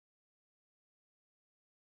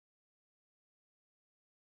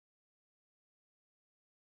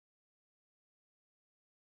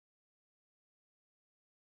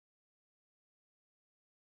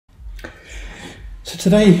So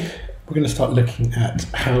today we're going to start looking at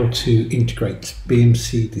how to integrate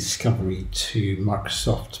BMC Discovery to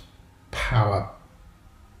Microsoft Power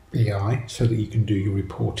BI so that you can do your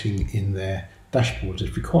reporting in their dashboards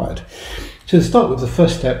if required. So to start with, the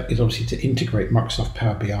first step is obviously to integrate Microsoft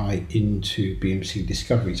Power BI into BMC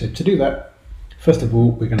Discovery. So to do that, first of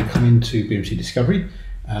all, we're going to come into BMC Discovery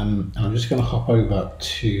and I'm just going to hop over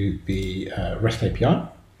to the REST API.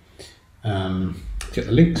 Get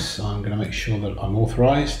the links. I'm going to make sure that I'm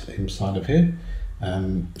authorized inside of here.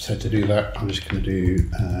 So to do that, I'm just going to do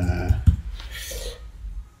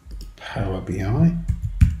Power BI.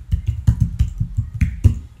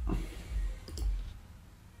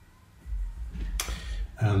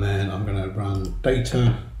 And then I'm going to run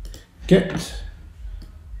data get.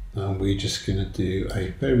 And we're just going to do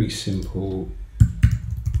a very simple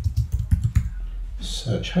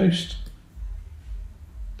search host.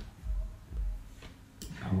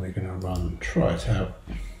 And we're going to run try it out.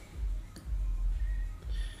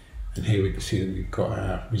 And here we can see that we've got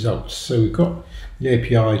our results. So we've got the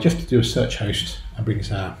API just to do a search host and brings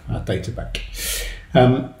our data back. So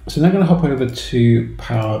now I'm going to hop over to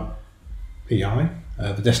Power BI,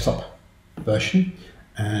 the desktop version.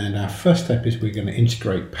 And our first step is we're going to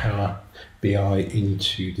integrate Power BI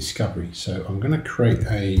into Discovery. So I'm going to create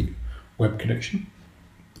a web connection.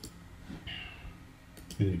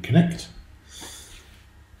 Connect.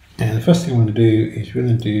 And the first thing I'm going to do is we're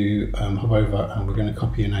going to do hop over and we're going to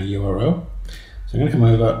copy in our URL. So I'm going to come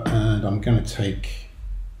over and I'm going to take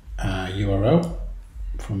our URL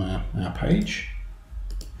from our page.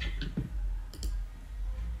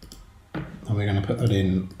 And we're going to put that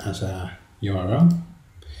in as our URL.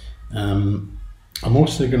 I'm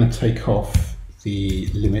also going to take off the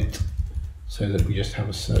limit so that we just have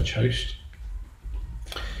a search host.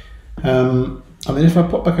 And then if I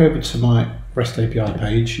pop back over to my REST API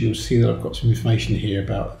page, you'll see that I've got some information here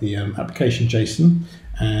about the application JSON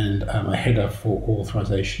and a header for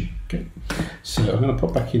authorization. Okay, so I'm going to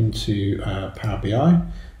pop back into Power BI.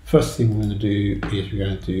 First thing we're going to do is we're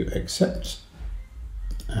going to do accept,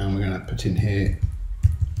 and we're going to put in here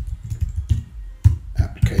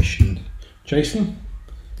application JSON,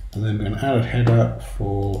 and then we're going to add a header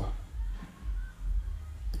for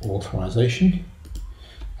authorization,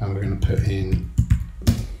 and we're going to put in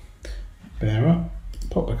bearer,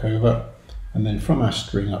 pop back over, and then from our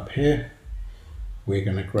string up here, we're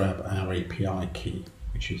going to grab our API key,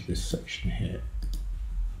 which is this section here.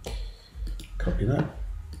 Copy that,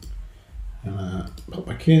 and pop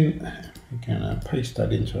back in. We're going to paste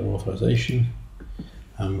that into our authorization,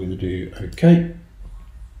 and we're going to do OK.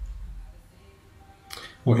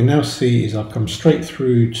 What you now see is I've come straight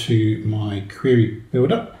through to my query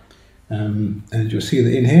builder, and you'll see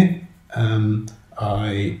that in here,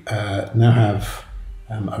 I now have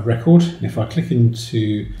a record. And if I click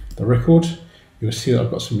into the record, you'll see that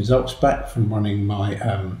I've got some results back from running my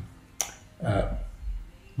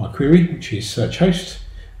my query, which is search host.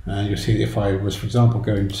 And you'll see that if I was, for example,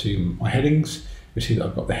 going to my headings, you'll see that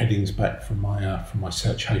I've got the headings back from my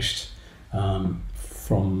search host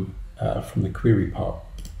from the query part.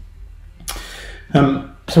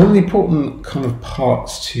 So one of the important kind of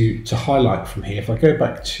parts to highlight from here, if I go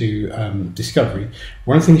back to Discovery,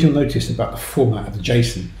 one of the things you'll notice about the format of the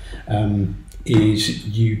JSON is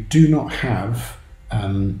you do not have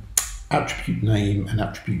attribute name and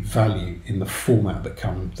attribute value in the format that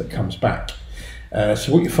comes back.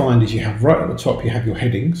 So what you find is you have right at the top, you have your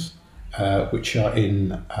headings, which are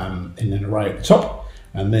in an array at the top,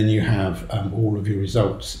 and then you have all of your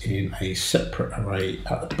results in a separate array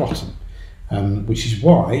at the bottom. Which is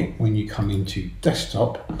why when you come into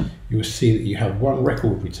desktop, you will see that you have one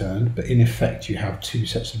record returned, but in effect you have two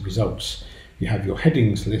sets of results. You have your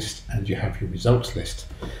headings list and you have your results list.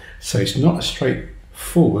 So it's not as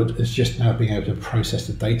straightforward as just now being able to process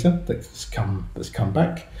the data that's come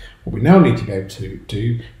back. What we now need to be able to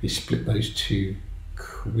do is split those two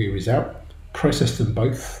queries out, process them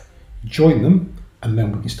both, join them, and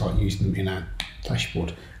then we can start using them in our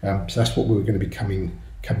dashboard. So that's what we're going to be coming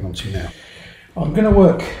on to now. I'm going to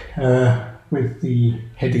work with the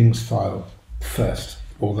headings file first,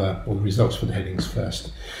 or the results for the headings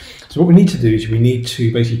first. So what we need to do is we need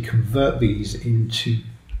to basically convert these into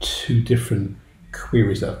two different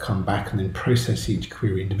queries that have come back and then process each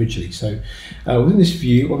query individually. So within this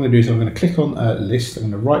view, what I'm going to do is I'm going to click on list, I'm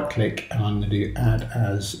going to right click, and I'm going to do add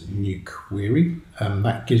as new query.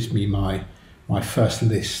 That gives me my first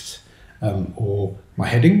list or my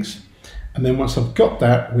headings. And then once I've got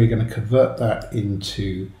that, we're going to convert that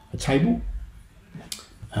into a table,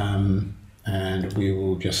 and we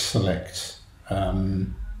will just select a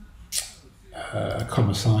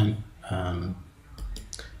comma sign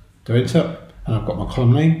do enter, and I've got my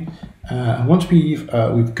column name. And once we've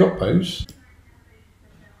got those,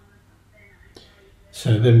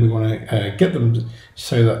 so then we want to get them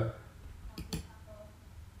so that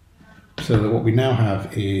what we now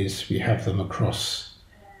have is we have them across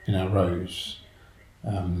in our rows.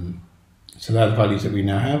 So they're the values that we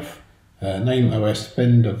now have: name, OS,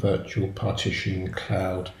 vendor, virtual, partition,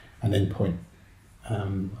 cloud, and endpoint.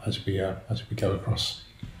 As we go across.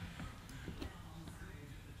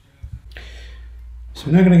 So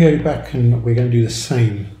we're now going to go back and we're going to do the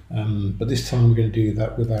same, but this time we're going to do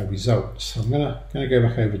that with our results. So I'm going to go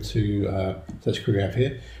back over to search query we have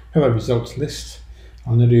here. We have our results list.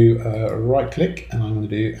 I'm going to do a right click and I'm going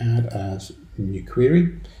to do add as new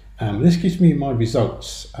query. This gives me my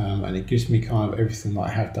results and it gives me kind of everything that I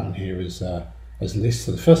have down here as lists.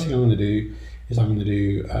 So the first thing I'm going to do is I'm going to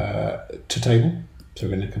do to table. So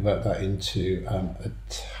we're going to convert that into a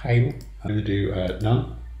table. I'm going to do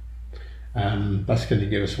none. That's going to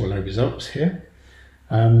give us all our results here.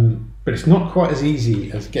 But it's not quite as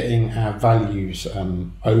easy as getting our values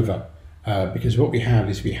over because what we have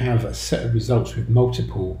is we have a set of results with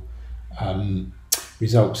multiple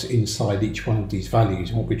results inside each one of these values.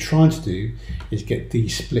 And what we're trying to do is get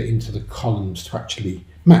these split into the columns to actually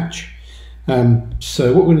match.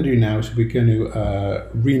 So what we're going to do now is we're going to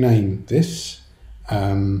rename this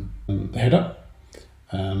the header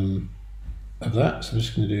of that. So I'm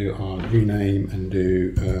just going to do our rename and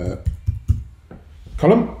do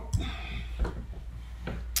column.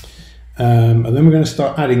 And then we're going to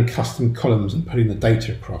start adding custom columns and putting the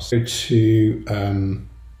data across. Go to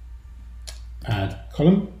add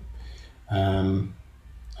column, and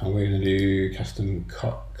we're going to do custom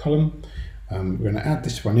column. We're going to add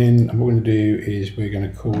this one in, and what we're going to do is we're going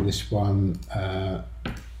to call this one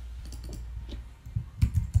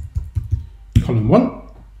column 1,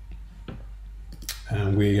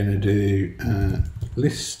 and we're going to do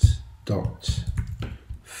list dot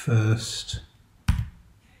first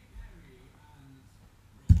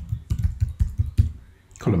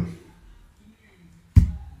column,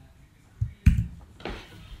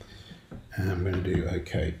 and I'm going to do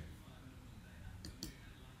OK.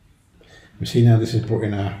 We see now this has brought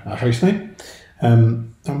in our host name,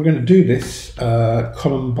 and we're going to do this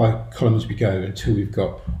column by column as we go until we've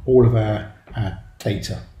got all of our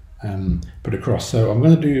data put across. So I'm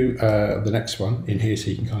going to do the next one in here so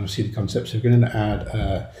you can kind of see the concept. So we're going to add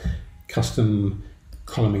a custom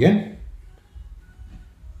column again.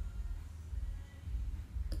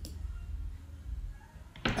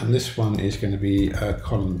 And this one is going to be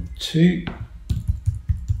column 2.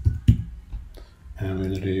 And we're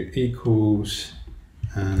going to do equals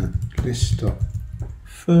list dot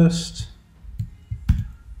first.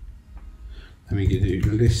 Then we can do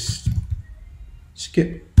list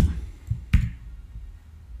skip.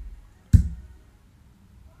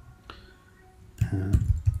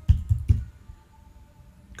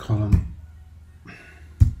 Column.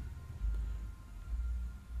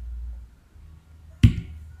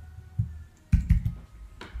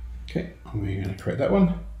 Okay, and we're going to create that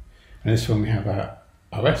one. And this one we have our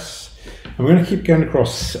OS. And we're going to keep going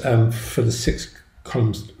across for the 6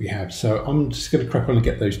 columns that we have. So I'm just going to crack on and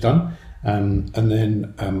get those done. And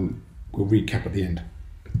then we'll recap at the end.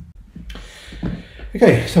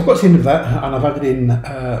 Okay, so I've got to the end of that and I've added in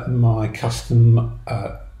my custom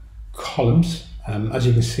columns. As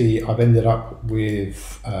you can see, I've ended up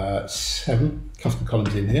with 7 custom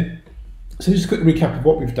columns in here. So just a quick recap of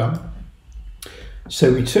what we've done.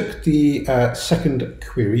 So we took the second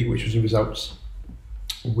query, which was the results.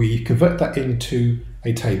 We convert that into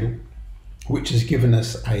a table, which has given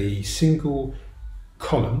us a single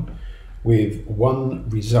column with one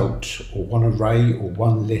result or one array or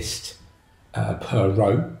one list per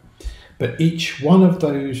row. But each one of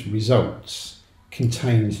those results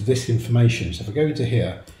contains this information. So if I go into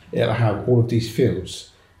here, it'll have all of these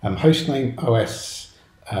fields, hostname, OS,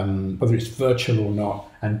 whether it's virtual or not,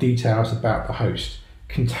 and details about the host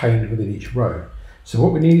contained within each row. So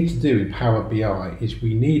what we needed to do in Power BI is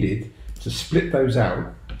we needed to split those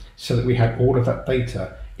out so that we had all of that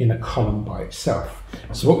data in a column by itself.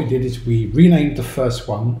 So what we did is we renamed the first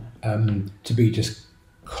one to be just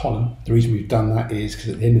column. The reason we've done that is because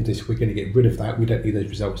at the end of this we're going to get rid of that. We don't need those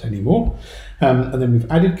results anymore. And then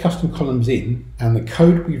we've added custom columns in, and the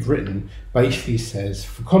code we've written basically says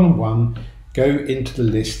for column 1, go into the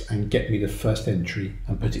list and get me the first entry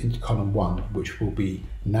and put it into column 1, which will be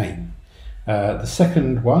name. The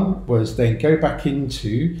second one was then go back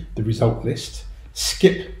into the result list,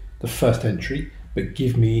 skip the first entry, but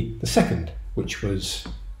give me the second, which was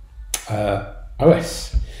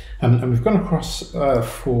OS. And we've gone across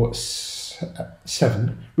for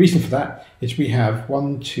 7. Reason for that is we have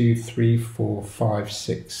 1, 2, 3, 4, 5,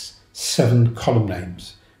 6, 7 column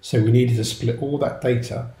names. So we needed to split all that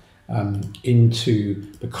data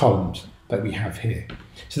into the columns that we have here.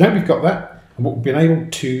 So now we've got that, and what we've been able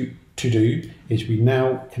to do is we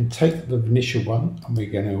now can take the initial one, and we're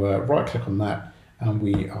going to right click on that, and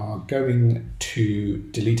we are going to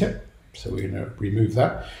delete it. So we're going to remove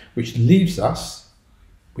that, which leaves us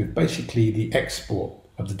with basically the export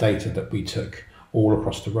of the data that we took all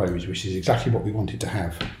across the rows, which is exactly what we wanted to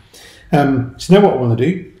have. So now what I want to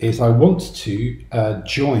do is I want to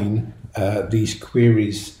join these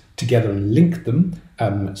queries together and link them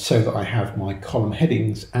so that I have my column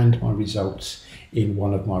headings and my results in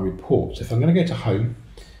one of my reports. If I'm going to go to home,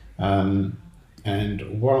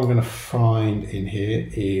 and what I'm going to find in here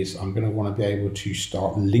is I'm going to want to be able to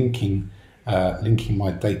start linking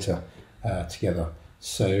my data together.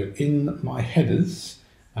 So in my headers,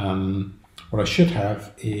 what I should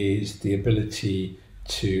have is the ability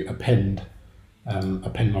to append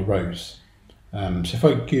my rows. So if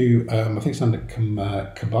I do, I think it's under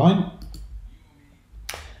combine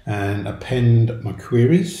and append my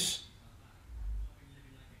queries.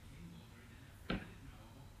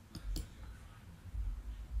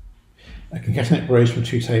 I can concatenate rows from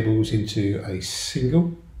 2 tables into a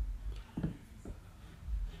single.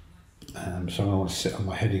 So I want to sit on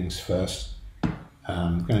my headings first.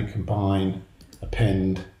 I'm going to combine,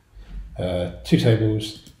 append 2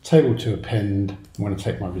 tables, table to append. I'm going to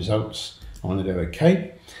take my results. I want to do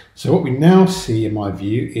OK. So what we now see in my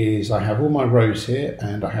view is I have all my rows here,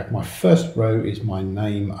 and I have my first row is my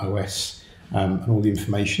name, OS, and all the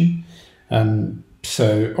information.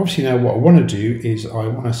 So obviously now what I want to do is I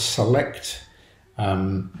want to select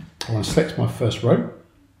my first row.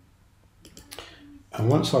 And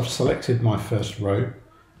once I've selected my first row,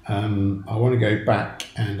 I want to go back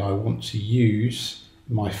and I want to use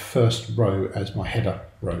my first row as my header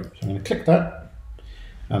row. So I'm going to click that.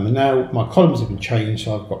 And now my columns have been changed,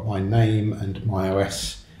 so I've got my name and my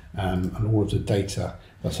OS and all of the data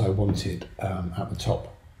that I wanted at the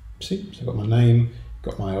top. See, so I've got my name,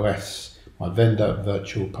 got my OS, my vendor,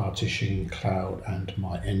 virtual, partition, cloud, and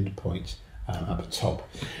my endpoint at the top.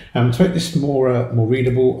 To make this more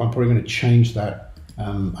readable, I'm probably going to change that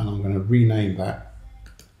and I'm going to rename that,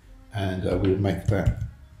 and we'll make that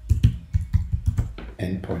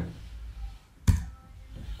endpoint.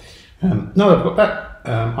 Now that I've got that,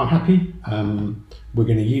 I'm happy. We're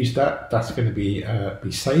going to use that. That's going to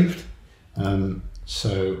be saved.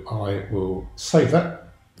 So I will save that.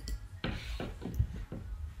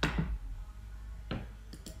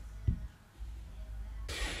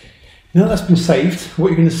 Now that's been saved, what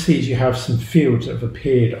you're going to see is you have some fields that have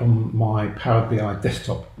appeared on my Power BI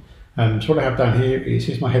desktop. So what I have down here is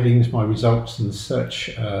here's my headings, my results, and the search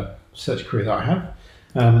query that I have.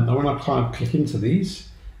 And when I kind of click into these,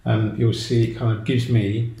 you'll see it kind of gives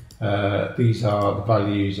me these are the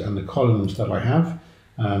values and the columns that I have,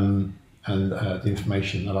 and the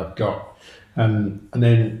information that I've got. And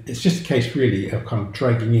then it's just a case really of kind of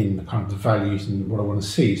dragging in the kind of the values and what I want to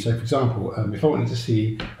see. So for example, if I wanted to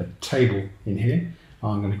see a table in here,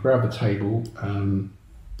 I'm going to grab the table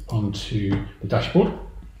onto the dashboard.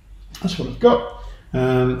 That's what I've got.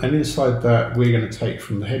 And inside that, we're going to take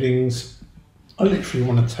from the headings. I literally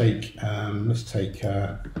want to take, let's take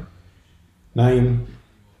name.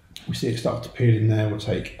 We see it start to appear in there. We'll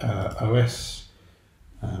take OS.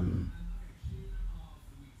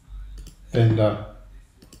 Vendor,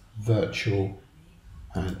 virtual,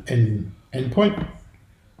 and endpoint.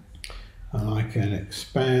 And I can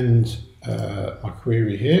expand my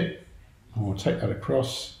query here. I will take that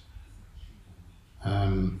across,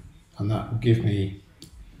 and that will give me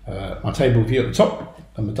my table view at the top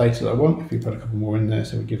and the data that I want. If we put a couple more in there,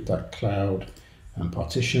 so we give that cloud and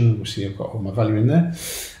partition, we'll see I've got all my value in there.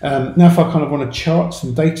 Now if I kind of want to chart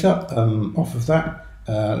some data off of that,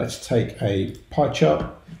 let's take a pie chart.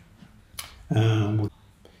 So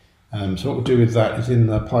what we'll do with that is in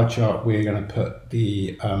the pie chart we're going to put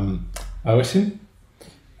the OS in,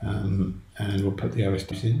 and we'll put the OS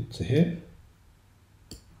into here.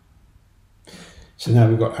 So now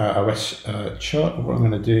we've got our OS chart. What I'm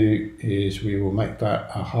going to do is we will make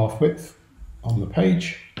that a half width on the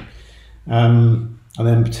page, and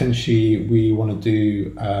then potentially we want to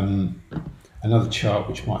do another chart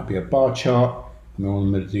which might be a bar chart, and we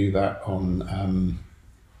want to do that on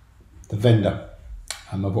the vendor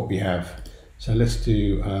of what we have. So let's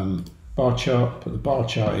do bar chart, put the bar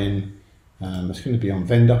chart in, it's going to be on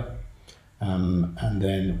vendor, and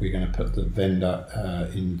then we're going to put the vendor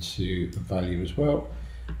into the value as well.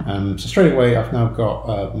 So straight away, I've now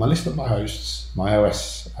got my list of my hosts, my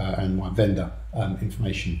OS, and my vendor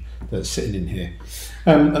information that's sitting in here.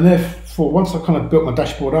 And therefore, once I've kind of built my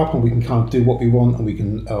dashboard up and we can kind of do what we want and we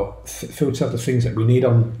can filter the things that we need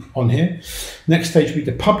on here, next stage would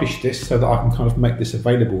be to publish this so that I can kind of make this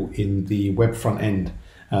available in the web front end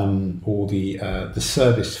or the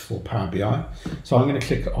service for Power BI. So I'm going to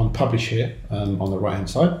click on Publish here on the right hand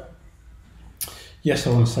side. Yes, I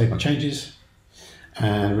want to save my changes.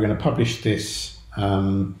 And we're going to publish this,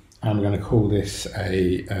 and we're going to call this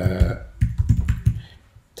a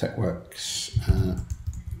TekWurx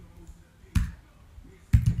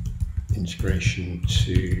integration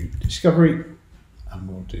to Discovery, and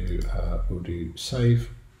we'll do save.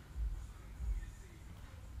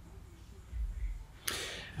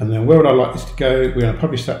 And then where would I like this to go? We're going to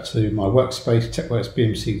publish that to my workspace, TekWurx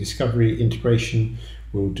BMC Discovery integration.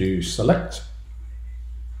 We'll do select.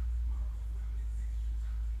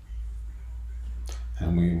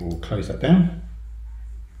 And we will close that down.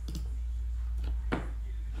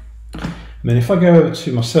 And then if I go over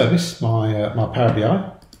to my service, my Power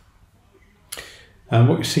BI, and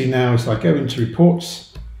what you see now is I go into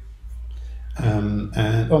reports, and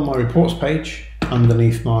on my reports page,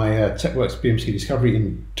 underneath my TekWurx BMC Discovery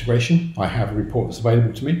integration, I have a report that's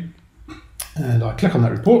available to me. And I click on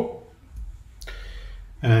that report,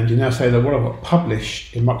 and you now say that what I've got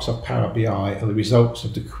published in Microsoft Power BI are the results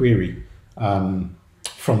of the query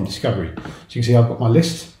from Discovery. So you can see I've got my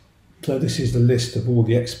list. So this is the list of all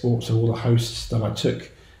the exports of all the hosts that I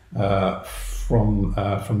took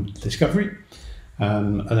from Discovery.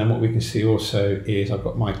 And then what we can see also is I've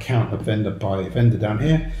got my count of vendor by vendor down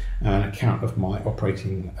here and a count of my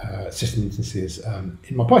operating system instances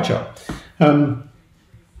in my pie chart. And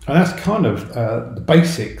that's kind of the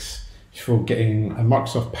basics for getting a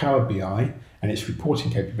Microsoft Power BI and its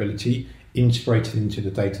reporting capability integrated into the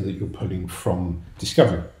data that you're pulling from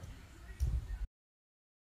Discovery.